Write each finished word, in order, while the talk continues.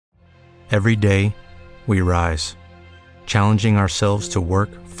Every day, we rise, challenging ourselves to work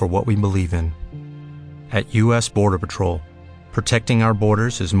for what we believe in. At U.S. Border Patrol, protecting our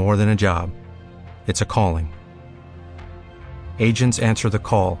borders is more than a job. It's a calling. Agents answer the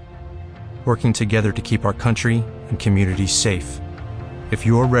call, working together to keep our country and communities safe. If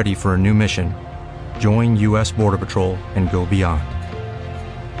you are ready for a new mission, join U.S. Border Patrol and go beyond.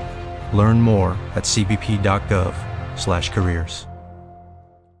 Learn more at cbp.gov/careers.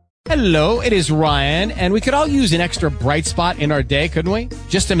 Hello, it is Ryan, and we could all use an extra bright spot in our day, couldn't we?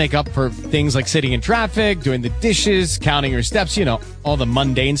 Just to make up for things like sitting in traffic, doing the dishes, counting your steps, all the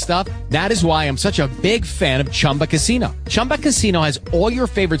mundane stuff. That is why I'm such a big fan of Chumba Casino. Chumba Casino has all your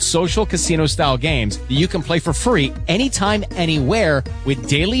favorite social casino-style games that you can play for free anytime, anywhere with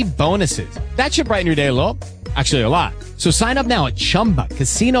daily bonuses. That should brighten your day a little. Actually, a lot. So sign up now at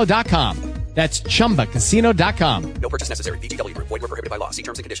ChumbaCasino.com. That's ChumbaCasino.com. No purchase necessary. VGW Group. Void where prohibited by law. See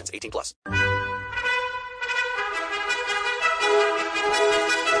terms and conditions. 18+.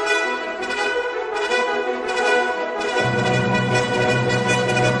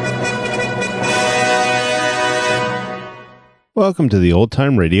 Welcome to the Old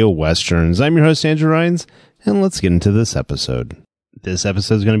Time Radio Westerns. I'm your host, Andrew Rhynes, and let's get into this episode. This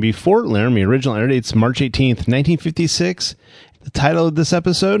episode is going to be Fort Laramie. Original air date's March 18th, 1956. The title of this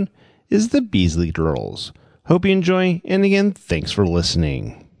episode is The Beasley Girls. Hope you enjoy, and again, thanks for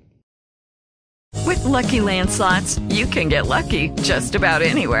listening. With Lucky Land Slots, you can get lucky just about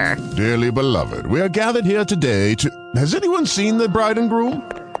anywhere. Dearly beloved, we are gathered here today to... Has anyone seen the bride and groom?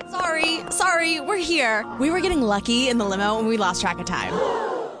 Sorry, we're here. We were getting lucky in the limo and we lost track of time.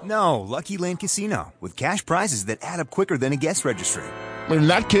 No, Lucky Land Casino, with cash prizes that add up quicker than a guest registry. In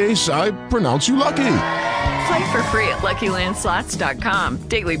that case, I pronounce you lucky. Play for free at LuckyLandSlots.com.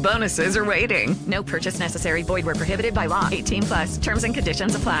 Daily bonuses are waiting. No purchase necessary. Void where prohibited by law. 18+. Terms and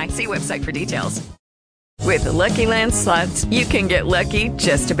conditions apply. See website for details. With Lucky Land Slots, you can get lucky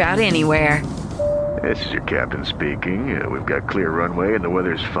just about anywhere. This is your captain speaking. We've got clear runway and the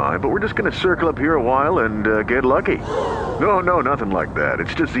weather's fine, but we're just going to circle up here a while and get lucky. No, nothing like that.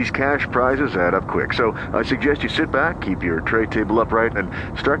 It's just these cash prizes add up quick. So I suggest you sit back, keep your tray table upright, and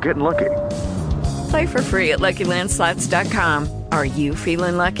start getting lucky. Play for free at LuckyLandSlots.com. Are you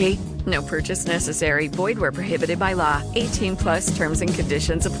feeling lucky? No purchase necessary. Void where prohibited by law. 18+ terms and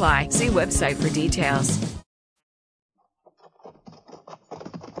conditions apply. See website for details.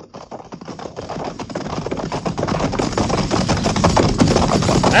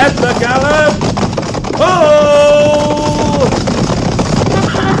 At the gallop! Ho!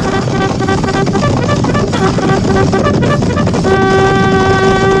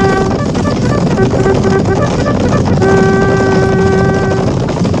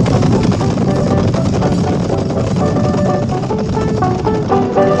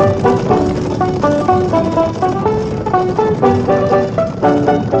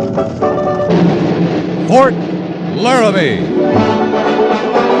 Fort Laramie.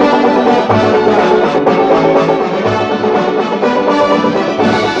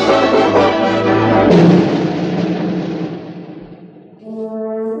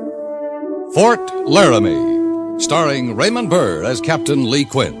 Fort Laramie, starring Raymond Burr as Captain Lee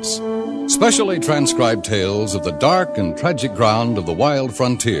Quince. Specially transcribed tales of the dark and tragic ground of the wild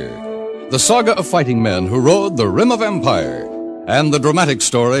frontier, the saga of fighting men who rode the rim of empire, and the dramatic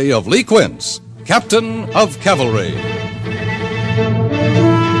story of Lee Quince, Captain of Cavalry.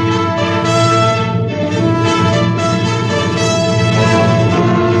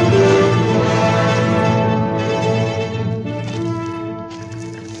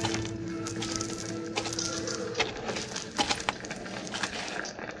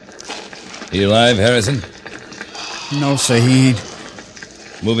 You alive, Harrison? No, Saeed.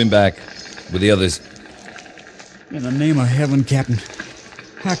 Move him back with the others. In the name of heaven, Captain,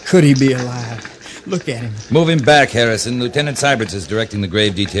 how could he be alive? Look at him. Move him back, Harrison. Lieutenant Syberts is directing the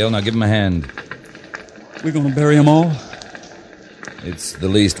grave detail. Now give him a hand. We're going to bury them all? It's the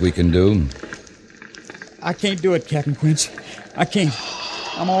least we can do. I can't do it, Captain Quince. I can't.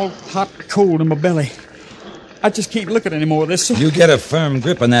 I'm all hot and cold in my belly. I just can't look at any more of this. You get a firm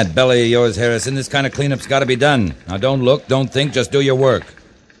grip on that belly of yours, Harrison. This kind of cleanup's got to be done. Now, don't look, don't think, just do your work.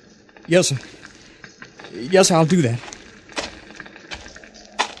 Yes, sir. Yes, I'll do that.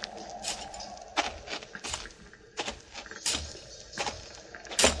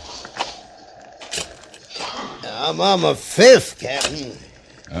 I'm on my fifth, Captain.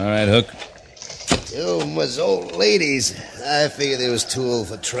 All right, Hook. Two of them was old ladies. I figured they was too old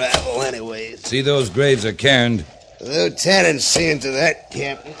for travel anyways. See, those graves are cairned. The lieutenant's seeing to that,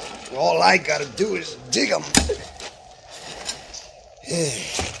 Captain. All I gotta do is dig them.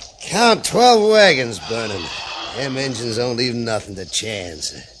 Count 12 wagons burning. Them engines don't leave nothing to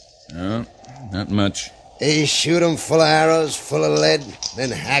chance. No, not much. They shoot 'em full of arrows, full of lead,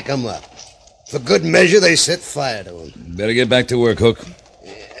 then hack 'em up. For good measure, they set fire to 'em. Better get back to work, Hook.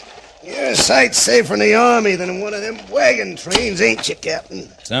 You're a sight safer in the Army than in one of them wagon trains, ain't you, Captain?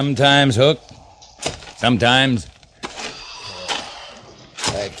 Sometimes, Hook. Sometimes.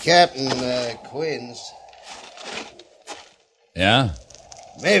 Captain Quinns. Yeah?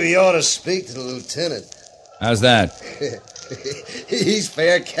 Maybe you ought to speak to the lieutenant. How's that? He's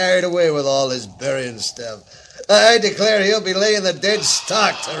fair carried away with all this burying stuff. I declare he'll be laying the dead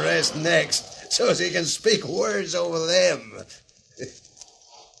stock to rest next, so as he can speak words over them.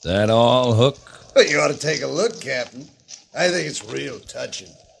 That all, Hook? Well, you ought to take a look, Captain. I think it's real touching.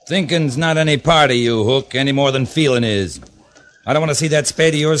 Thinking's not any part of you, Hook, any more than feeling is. I don't want to see that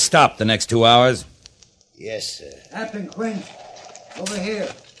spade of yours stop the next 2 hours. Yes, sir. Captain Quinn, over here.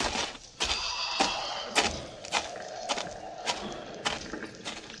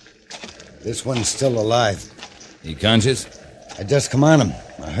 This one's still alive. He conscious? I just come on him.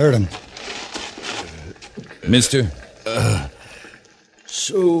 I heard him. Mister?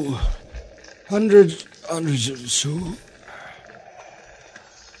 Sioux. Hundreds of Sioux.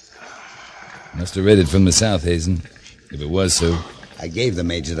 Must have raided from the south, Hazen. If it was so. I gave the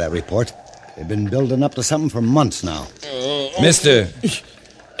major that report. They've been building up to something for months now. Mister,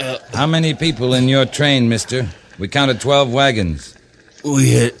 how many people in your train, mister? We counted 12 wagons.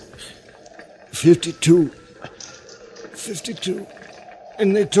 We had 52. 52.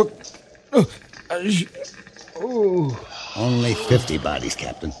 And they took... Only 50 bodies,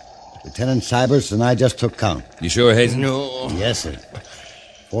 Captain. Lieutenant Cybers and I just took count. You sure, Hazen? No. Yes, sir.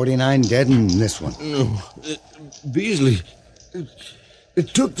 49 dead and this one. No. Beasley. It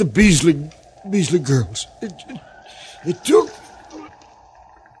took the Beasley girls. It took...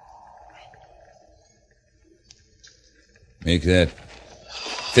 Make that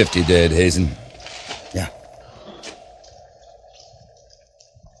 50 dead, Hazen. Yeah.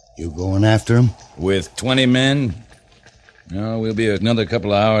 You going after him? With 20 men? No, we'll be another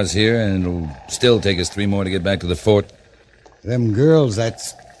couple of hours here, and it'll still take us 3 more to get back to the fort. Them girls,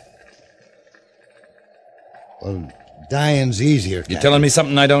 that's... Well, dying's easier, Captain. You telling me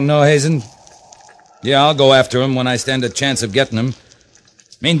something I don't know, Hazen? Yeah, I'll go after him when I stand a chance of getting him.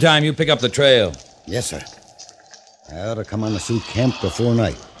 Meantime, you pick up the trail. Yes, sir. I ought to come on the Sioux camp before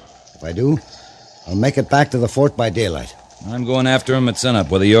night. If I do, I'll make it back to the fort by daylight. I'm going after him at sunup,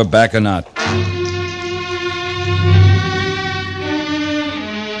 whether you're back or not.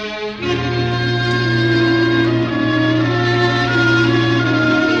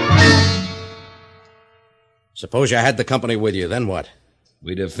 Suppose you had the company with you, then what?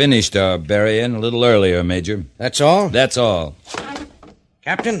 We'd have finished our burying a little earlier, Major. That's all? That's all.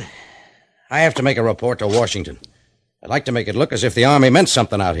 Captain, I have to make a report to Washington. I'd like to make it look as if the Army meant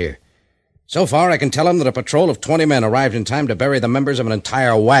something out here. So far, I can tell him that a patrol of 20 men arrived in time to bury the members of an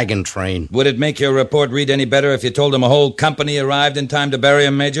entire wagon train. Would it make your report read any better if you told him a whole company arrived in time to bury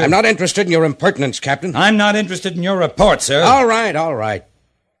him, Major? I'm not interested in your impertinence, Captain. I'm not interested in your report, sir. All right.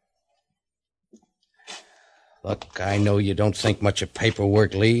 Look, I know you don't think much of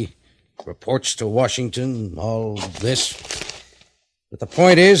paperwork, Lee. Reports to Washington, all this. But the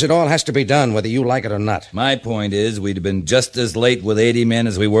point is, it all has to be done, whether you like it or not. My point is, we'd have been just as late with 80 men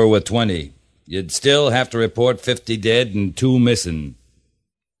as we were with 20. You'd still have to report 50 dead and 2 missing.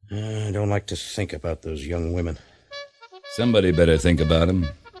 I don't like to think about those young women. Somebody better think about them.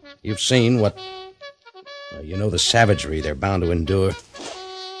 You've seen what... you know the savagery they're bound to endure.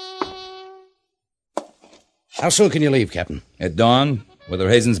 How soon can you leave, Captain? At dawn, whether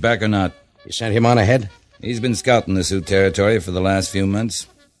Hazen's back or not. You sent him on ahead? He's been scouting the Sioux territory for the last few months.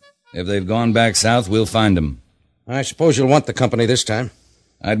 If they've gone back south, we'll find them. I suppose you'll want the company this time.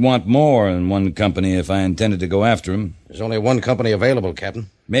 I'd want more than one company if I intended to go after him. There's only one company available, Captain.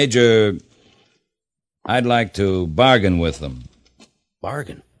 Major, I'd like to bargain with them.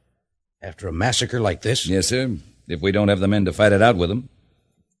 Bargain? After a massacre like this? Yes, sir. If we don't have the men to fight it out with them.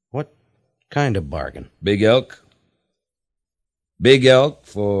 What kind of bargain? Big elk. Big elk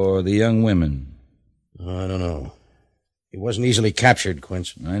for the young women. I don't know. He wasn't easily captured,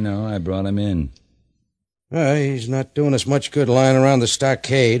 Quince. I know. I brought him in. He's not doing us much good lying around the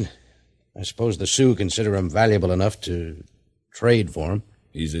stockade. I suppose the Sioux consider him valuable enough to trade for him.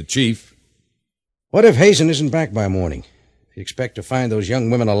 He's a chief. What if Hazen isn't back by morning? If you expect to find those young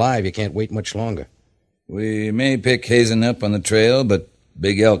women alive, you can't wait much longer. We may pick Hazen up on the trail, but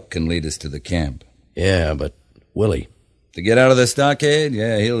Big Elk can lead us to the camp. Yeah, but will he? To get out of the stockade?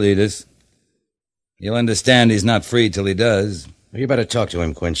 Yeah, he'll lead us. He'll understand he's not free till he does. You better talk to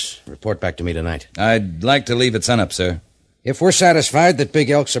him, Quince. Report back to me tonight. I'd like to leave at sunup, sir. If we're satisfied that Big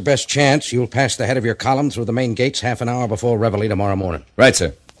Elk's our best chance, you'll pass the head of your column through the main gates half an hour before Reveille tomorrow morning. Right,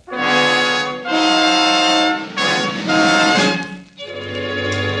 sir.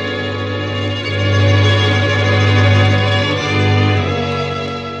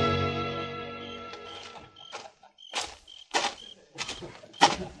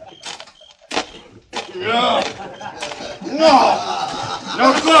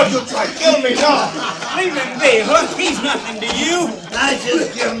 No good. You try to kill me, no. Leave him be, Hook. He's nothing to you. I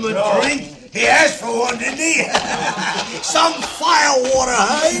just give him a drink. He asked for one, didn't he? Some firewater,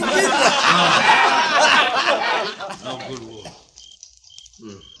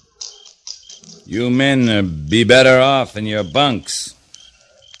 You men be better off in your bunks.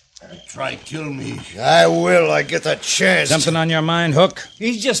 Try kill me. I will. I get the chance. Something on your mind, Hook?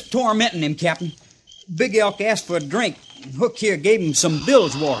 He's just tormenting him, Captain. Big Elk asked for a drink. Hook here gave him some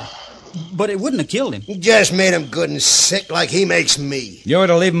bilge water. But it wouldn't have killed him. Just made him good and sick like he makes me. You're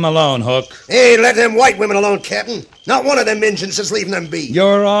to leave him alone, Hook. Hey, let them white women alone, Captain. Not one of them Injuns is leaving them be.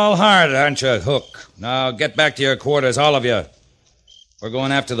 You're all hard, aren't you, Hook? Now get back to your quarters, all of you. We're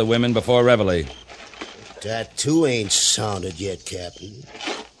going after the women before Reveille. That too ain't sounded yet, Captain.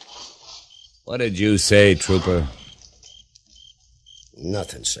 What did you say, Trooper?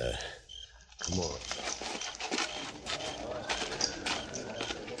 Nothing, sir. Come on.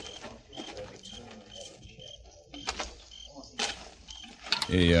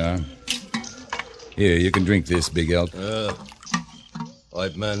 Here you are. Here, you can drink this, Big Elk.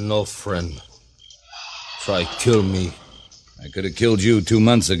 White man, no friend. Try kill me. I could have killed you 2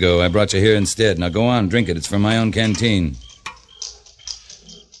 months ago. I brought you here instead. Now go on, drink it. It's from my own canteen.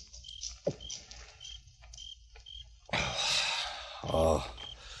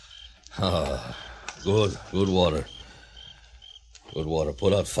 Good water. Good water.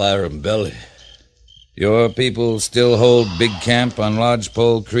 Put out fire in belly. Your people still hold big camp on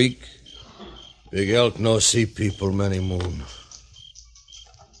Lodgepole Creek? Big Elk no see people many moon.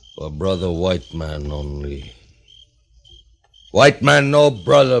 For brother white man only. White man no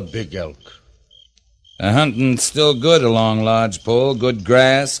brother Big Elk. The hunting's still good along Lodgepole. Good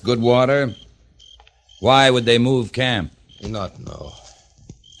grass, good water. Why would they move camp? Not now.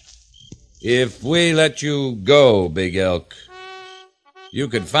 If we let you go, Big Elk, you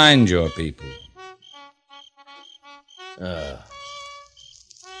could find your people.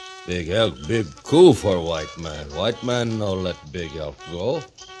 Big Elk, big coup for white man. White man no let Big Elk go.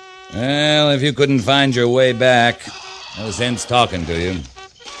 Well, if you couldn't find your way back, no sense talking to you.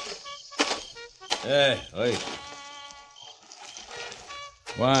 Hey, wait.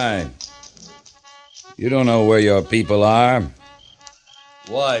 Why? You don't know where your people are.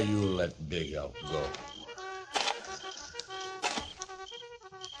 Why you let Big Elk go?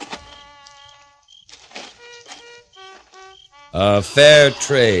 A fair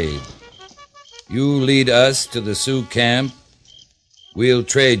trade. You lead us to the Sioux camp. We'll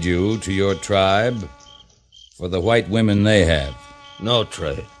trade you to your tribe for the white women they have. No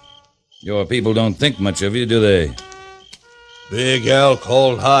trade. Your people don't think much of you, do they? Big Elk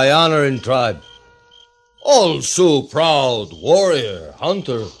hold high honor in tribe. All Sioux proud, warrior,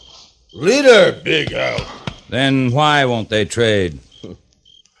 hunter, leader, Big Elk. Then why won't they trade?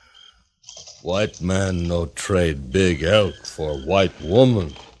 White man no trade Big Elk for white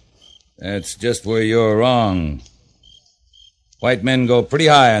woman. That's just where you're wrong. White men go pretty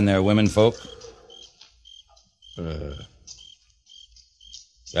high on their women folk.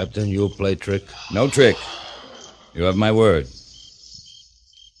 Captain, you play trick? No trick. You have my word.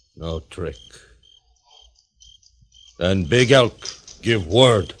 No trick. Then Big Elk give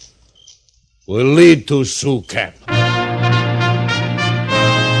word. We'll lead to Sioux camp.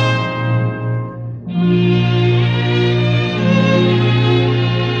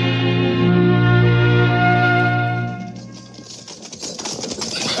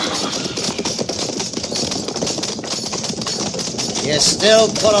 You still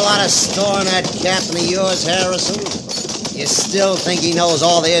put a lot of store in that captain of yours, Harrison? You still think he knows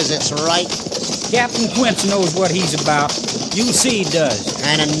all there is that's right? Captain Quince knows what he's about. You'll see he does.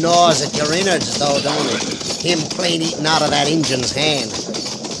 Kinda gnaws at your innards, though, don't it? Him plain eating out of that Injun's hand.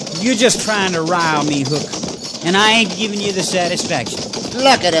 You're just trying to rile me, Hook. And I ain't giving you the satisfaction.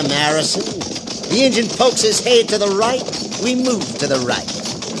 Look at him, Harrison. The Injun pokes his head to the right, we move to the right.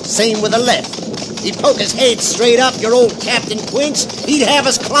 Same with the left. He'd poke his head straight up, your old Captain Quince. He'd have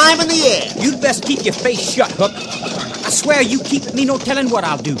us climb in the air. You'd best keep your face shut, Hook. I swear you keep me no telling what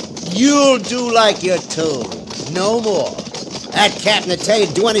I'll do. You'll do like you're told. No more. That captain would tell you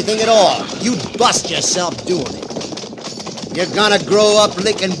to do anything at all. You'd bust yourself doing it. You're gonna grow up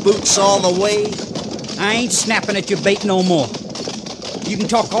licking boots all the way? I ain't snapping at your bait no more. You can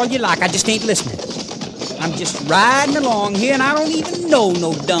talk all you like, I just ain't listening. I'm just riding along here, and I don't even know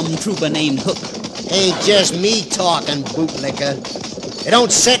no dumb trooper named Hook. Ain't just me talking, bootlicker. It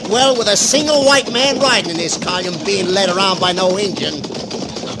don't set well with a single white man riding in this column being led around by no Injun.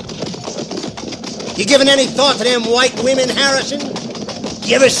 You giving any thought to them white women, Harrison?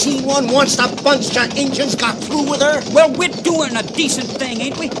 You ever seen one once the bunch of Injuns got through with her? Well, we're doing a decent thing,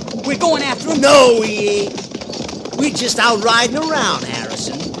 ain't we? We're going after them. No, we ain't. We're just out riding around,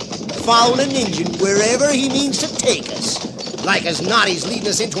 Harrison. Following an Injun wherever he means to take us. Like as not, he's leading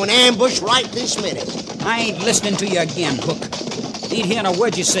us into an ambush right this minute. I ain't listening to you again, Hook. Ain't hearing a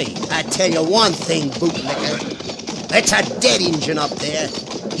word you say. I tell you one thing, bootlicker. That's a dead Injun up there.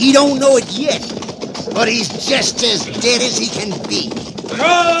 He don't know it yet, but he's just as dead as he can be.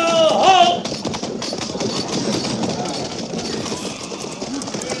 Halt!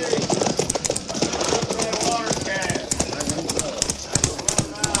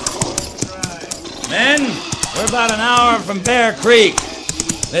 Men, we're about an hour from Bear Creek.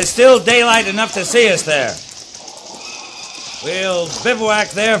 There's still daylight enough to see us there. We'll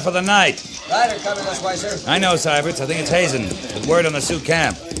bivouac there for the night. Rider coming this way, sir. I know, Syberts. I think it's Hazen, with word on the Sioux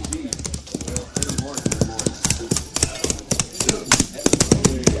camp.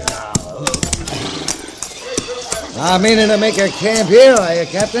 I'm meaning to make a camp here, are you,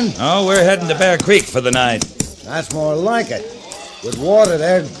 Captain? Oh, we're heading to Bear Creek for the night. That's more like it. With water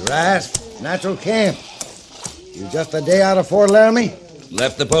there, grass, natural camp. You just a day out of Fort Laramie?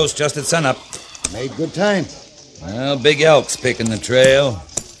 Left the post just at sunup. Made good time. Well, Big Elk's picking the trail.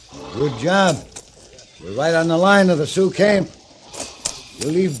 Good job. You're right on the line of the Sioux camp.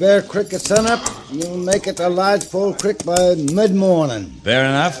 You leave Bear Creek at sunup, you'll make it to Lodgepole Creek by mid-morning. Fair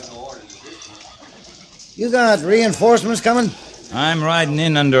enough. You got reinforcements coming? I'm riding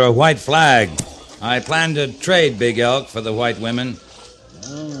in under a white flag. I plan to trade Big Elk for the white women.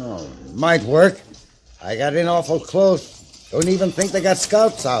 Oh, might work. I got in awful close. Don't even think they got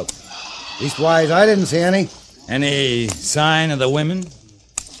scouts out. Leastwise, I didn't see any. Any sign of the women?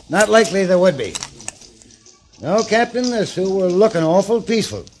 Not likely there would be. No, Captain, the Sioux were looking awful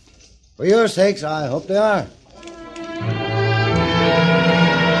peaceful. For your sakes, I hope they are.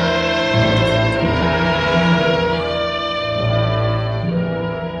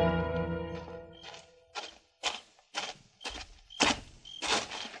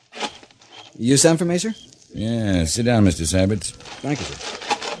 You sent for me, sir? Yeah, sit down, Mr. Syberts. Thank you, sir.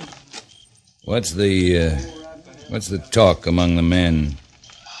 What's the talk among the men?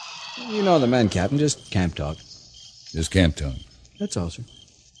 You know the men, Captain. Just camp talk. Just camp talk? That's all, sir.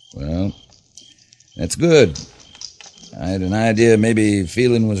 Well, that's good. I had an idea maybe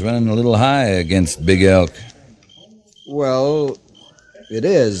feeling was running a little high against Big Elk. Well, it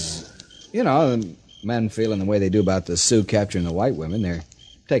is. You know, the men feeling the way they do about the Sioux capturing the white women, they're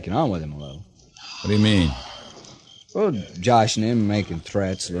taking on with him a little. What do you mean? Well, joshing him, making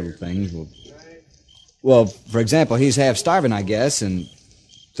threats, little things. Well, for example, he's half starving, I guess, and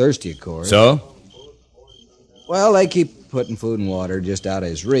thirsty, of course. So? Well, they keep putting food and water just out of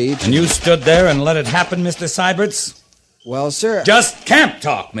his reach. And you stood there and let it happen, Mr. Syberts? Well, sir... Just camp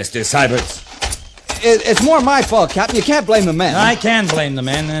talk, Mr. Syberts. It's more my fault, Captain. You can't blame the men. I can blame the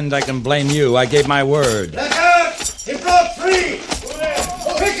men, and I can blame you. I gave my word. Look out! He broke free!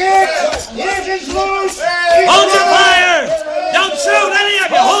 Pick it! The engine's loose! Hold your fire! Don't shoot, any of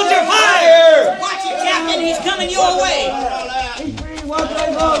you! Hold your fire! Watch it, Captain. He's coming your way. All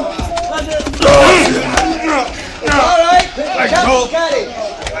right. I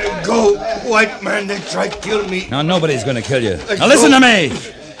go. White man, they try to kill me. Now, nobody's going to kill you. Now, listen to me.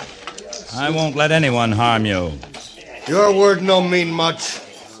 I won't let anyone harm you. Your word no mean much.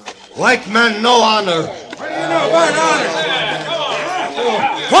 White man, no honor. What honor?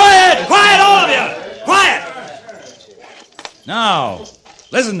 Quiet! Quiet, all of you! Quiet! Now,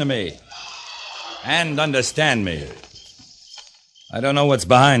 listen to me. And understand me. I don't know what's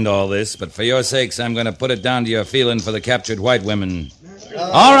behind all this, but for your sakes, I'm going to put it down to your feeling for the captured white women.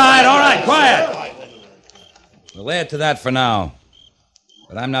 All right, quiet! We'll lay it to that for now.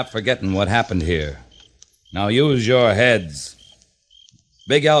 But I'm not forgetting what happened here. Now use your heads.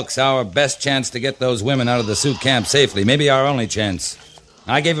 Big Elk's our best chance to get those women out of the Sioux camp safely. Maybe our only chance.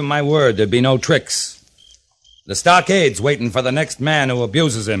 I gave him my word there'd be no tricks. The stockade's waiting for the next man who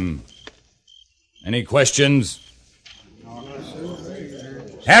abuses him. Any questions?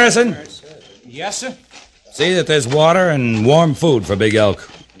 Harrison? Yes, sir? See that there's water and warm food for Big Elk.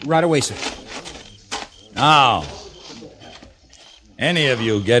 Right away, sir. Now, any of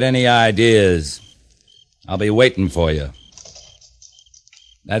you get any ideas, I'll be waiting for you.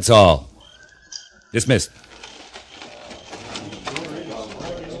 That's all. Dismissed.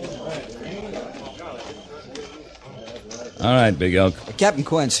 All right, Big Elk. Captain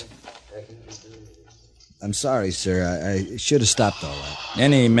Quince. I'm sorry, sir. I should have stopped all that.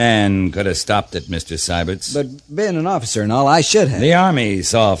 Any man could have stopped it, Mr. Syberts. But being an officer and all, I should have. The Army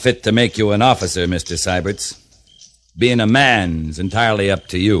saw fit to make you an officer, Mr. Syberts. Being a man's entirely up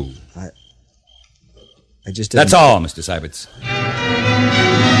to you. I just didn't... That's all, Mr. Syberts.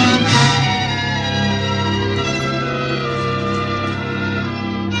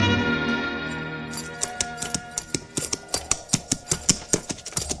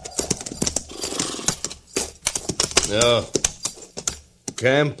 Now,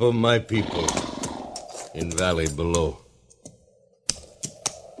 camp of my people in valley below.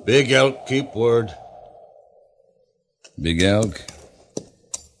 Big Elk, keep word. Big Elk,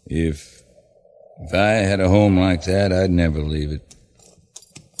 if I had a home like that, I'd never leave it.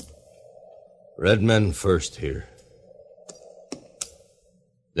 Red men first here.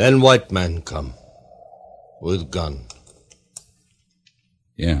 Then white men come. With gun.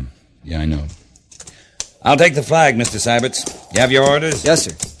 Yeah, I know. I'll take the flag, Mr. Syberts. You have your orders? Yes,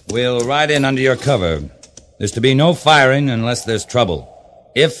 sir. We'll ride in under your cover. There's to be no firing unless there's trouble.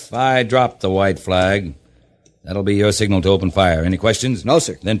 If I drop the white flag, that'll be your signal to open fire. Any questions? No,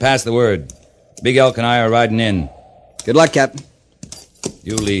 sir. Then pass the word. Big Elk and I are riding in. Good luck, Captain.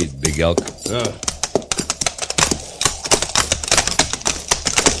 You lead, Big Elk.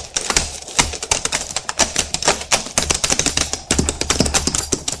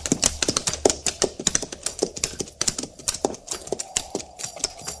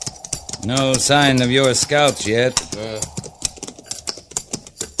 No sign of your scouts yet.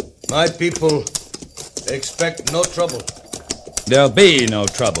 My people expect no trouble. There'll be no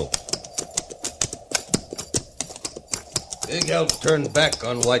trouble. Big Elk turned back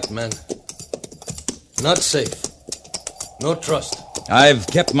on white men. Not safe. No trust. I've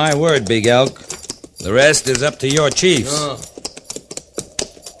kept my word, Big Elk. The rest is up to your chiefs. No.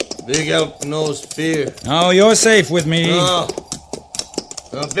 Big Elk knows fear. Oh, you're safe with me. No.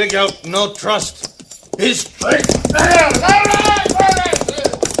 No, Big Elk, no trust. He's straight.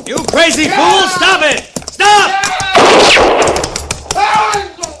 You crazy fool! Stop it! Stop!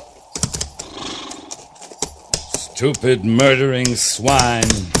 Stupid murdering swine.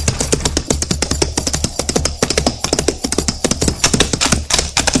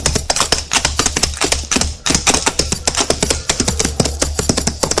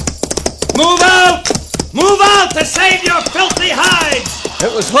 Move out! Move out to save your filthy hides!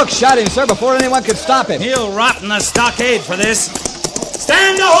 It was Hook shot him, sir, before anyone could stop him. He'll rot in the stockade for this.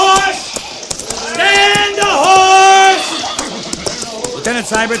 Stand a horse! Stand a horse! Lieutenant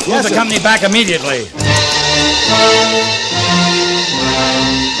Syberts, move the company back immediately.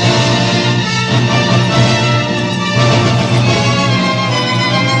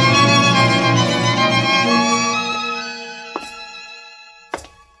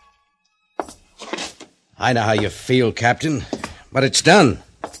 I know how you feel, Captain, but it's done.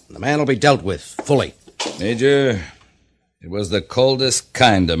 The man will be dealt with, fully. Major, it was the coldest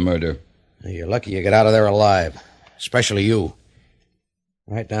kind of murder. You're lucky you get out of there alive, especially you.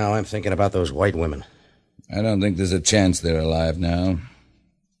 Right now, I'm thinking about those white women. I don't think there's a chance they're alive now.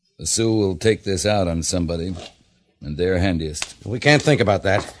 The Sioux will take this out on somebody, and they're handiest. We can't think about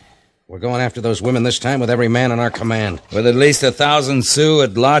that. We're going after those women this time with every man in our command. With at least 1,000 Sioux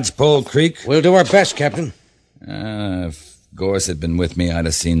at Lodgepole Creek? We'll do our best, Captain. If Gorse had been with me, I'd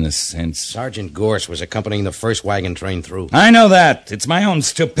have seen this since. Sergeant Gorse was accompanying the first wagon train through. I know that. It's my own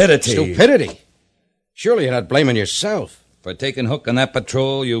stupidity. Stupidity? Surely you're not blaming yourself. For taking Hook on that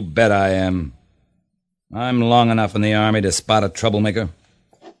patrol, you bet I am. I'm long enough in the Army to spot a troublemaker.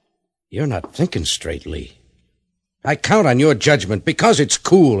 You're not thinking straight, Lee. I count on your judgment because it's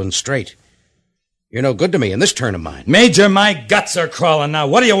cool and straight. You're no good to me in this turn of mine. Major, my guts are crawling now.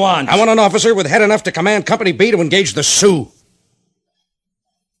 What do you want? I want an officer with head enough to command Company B to engage the Sioux.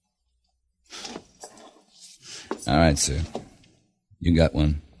 All right, sir. You got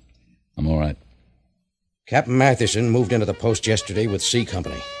one. I'm all right. Captain Matheson moved into the post yesterday with C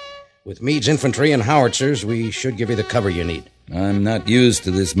Company. With Meade's infantry and howitzers, we should give you the cover you need. I'm not used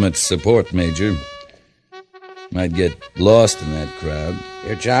to this much support, Major. Might get lost in that crowd.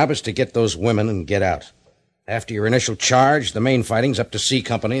 Your job is to get those women and get out. After your initial charge, the main fighting's up to C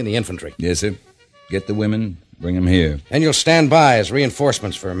Company and the infantry. Yes, sir. Get the women, bring them here. And you'll stand by as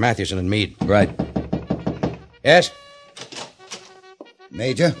reinforcements for Matheson and Meade. Right. Yes?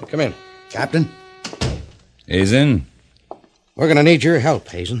 Major? Come in. Captain? Hazen? We're going to need your help,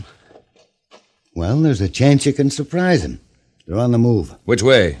 Hazen. Well, there's a chance you can surprise him. They're on the move. Which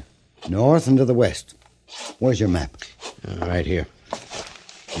way? North and to the west. Where's your map? Right here.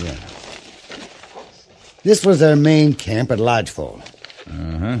 Yeah. This was their main camp at Lodgepole.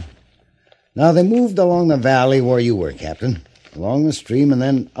 Uh-huh. Now, they moved along the valley where you were, Captain. Along the stream and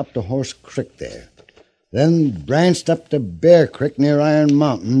then up to Horse Creek there. Then branched up to Bear Creek near Iron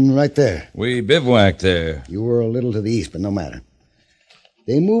Mountain right there. We bivouacked there. You were a little to the east, but no matter.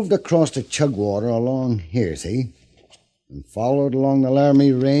 They moved across to Chugwater along here, see? And followed along the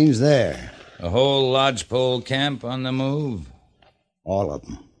Laramie Range there. A whole lodgepole camp on the move? All of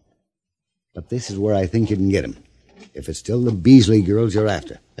them. But this is where I think you can get them. If it's still the Beasley girls you're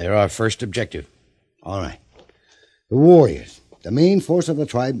after. They're our first objective. All right. The warriors, the main force of the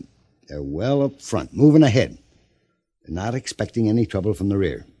tribe, they're well up front, moving ahead. They're not expecting any trouble from the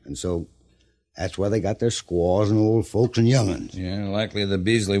rear. And so that's why they got their squaws and old folks and young'uns. Yeah, likely the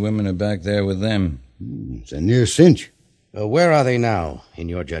Beasley women are back there with them. It's a near cinch. Where are they now, in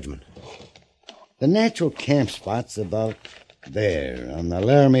your judgment? The natural camp spot's about there, on the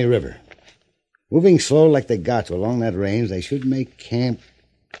Laramie River. Moving slow like they got to along that range, they should make camp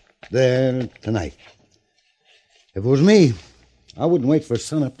there tonight. If it was me, I wouldn't wait for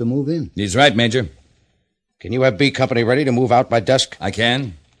sunup to move in. He's right, Major. Can you have B Company ready to move out by dusk? I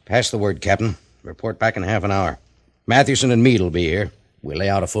can. Pass the word, Captain. Report back in half an hour. Matthewson and Meade will be here. We'll lay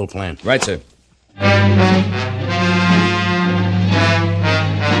out a full plan. Right, sir.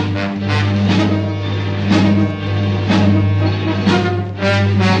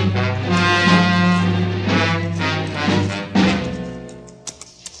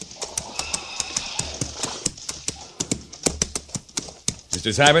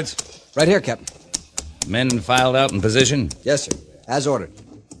 Mr. Syberts? Right here, Captain. Men filed out in position? Yes, sir. As ordered.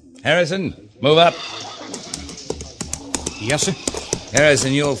 Harrison, move up. Yes, sir.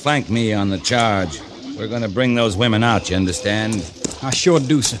 Harrison, you'll flank me on the charge. We're going to bring those women out, you understand? I sure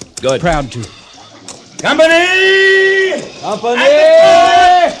do, sir. Good. Proud to. Company! Company!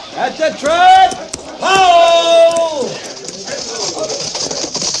 At the trot! Ho!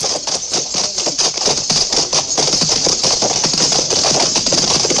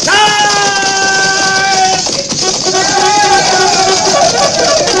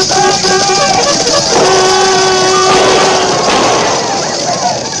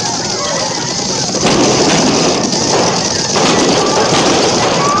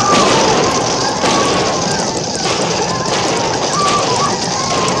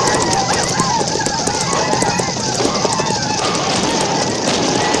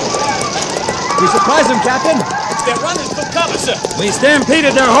 We surprised them, Captain. They're running for cover, sir. We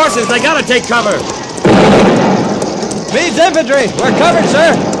stampeded their horses. They gotta take cover. Meade's infantry. We're covered,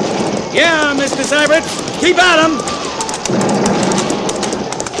 sir. Yeah, Mr. Syberts. Keep at 'em.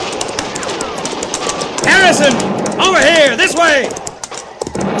 Harrison, over here, this way.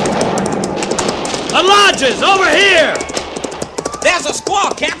 The lodges, over here. There's a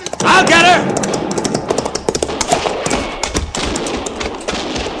squaw, Captain. I'll get her.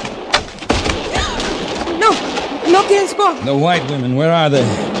 No kill squaw. The white women, where are they?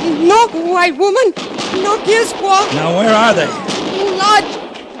 No white woman. No kill squaw. Now, where are they?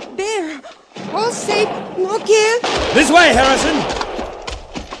 Lodge. There. All safe. No kill. This way, Harrison.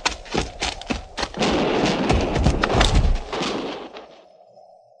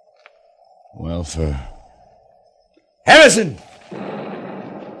 Well, for... Harrison!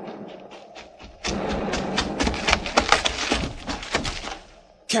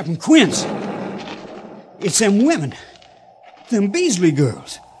 Captain Quince. It's them women. Them Beasley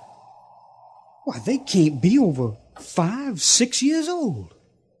girls. Why, they can't be over 5, 6 years old.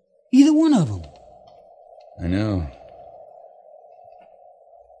 Either one of them. I know.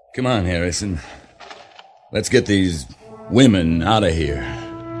 Come on, Harrison. Let's get these women out of here.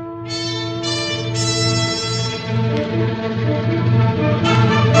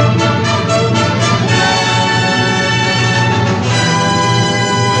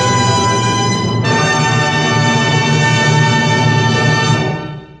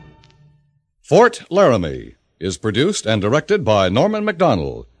 Fort Laramie is produced and directed by Norman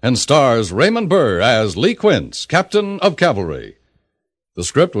MacDonald and stars Raymond Burr as Lee Quince, Captain of Cavalry. The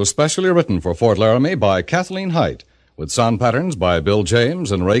script was specially written for Fort Laramie by Kathleen Height, with sound patterns by Bill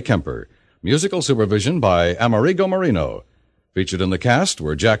James and Ray Kemper, musical supervision by Amerigo Marino. Featured in the cast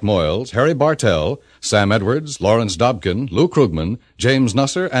were Jack Moyles, Harry Bartell, Sam Edwards, Lawrence Dobkin, Lou Krugman, James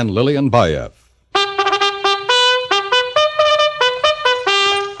Nusser, and Lillian Bayeff.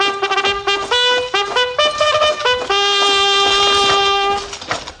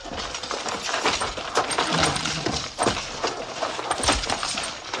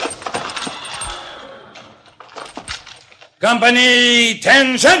 Company,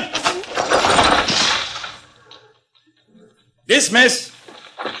 tension! Dismiss.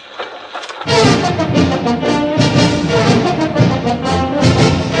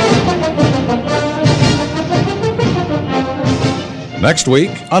 Next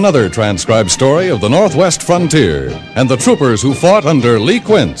week, another transcribed story of the Northwest frontier and the troopers who fought under Lee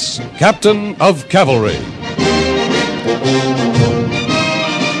Quince, Captain of Cavalry.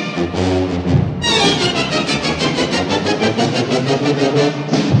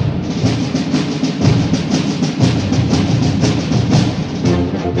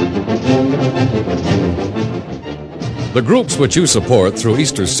 The groups which you support through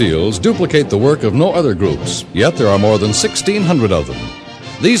Easter Seals duplicate the work of no other groups, yet there are more than 1,600 of them.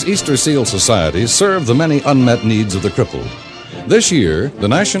 These Easter Seal societies serve the many unmet needs of the crippled. This year, the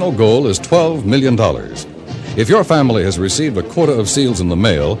national goal is $12 million. If your family has received a quota of seals in the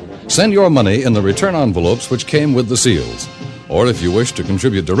mail, send your money in the return envelopes which came with the seals. Or if you wish to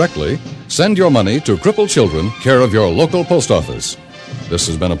contribute directly, send your money to Crippled Children, care of your local post office. This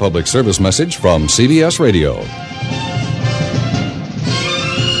has been a public service message from CBS Radio.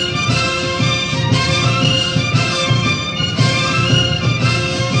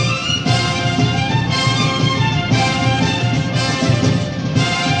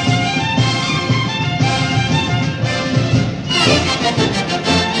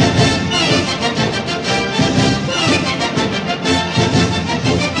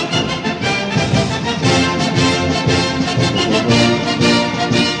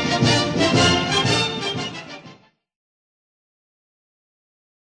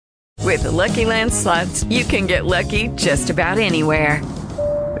 With the Lucky Land Slots, you can get lucky just about anywhere.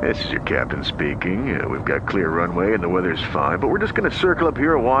 This is your captain speaking. We've got clear runway and the weather's fine, but we're just going to circle up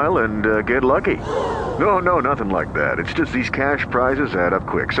here a while and get lucky. No, nothing like that. It's just these cash prizes add up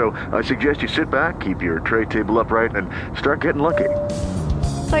quick. So I suggest you sit back, keep your tray table upright, and start getting lucky.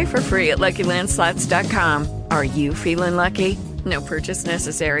 Play for free at LuckyLandSlots.com. Are you feeling lucky? No purchase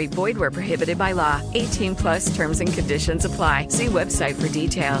necessary. Void where prohibited by law. 18 plus terms and conditions apply. See website for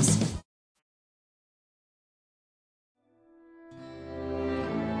details.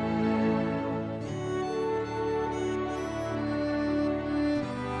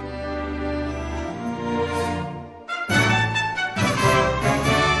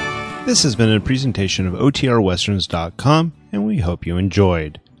 This has been a presentation of OTRWesterns.com, and we hope you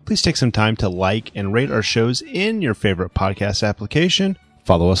enjoyed. Please take some time to like and rate our shows in your favorite podcast application.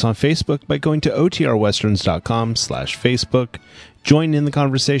 Follow us on Facebook by going to OTRWesterns.com/Facebook. Join in the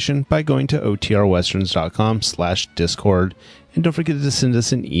conversation by going to OTRWesterns.com/Discord. And don't forget to send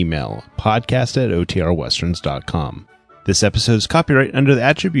us an email, podcast@OTRWesterns.com. This episode is copyright under the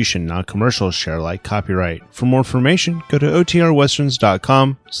attribution, non-commercial, share alike copyright. For more information, go to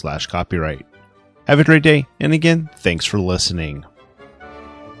OTRWesterns.com/copyright. Have a great day, and again, thanks for listening.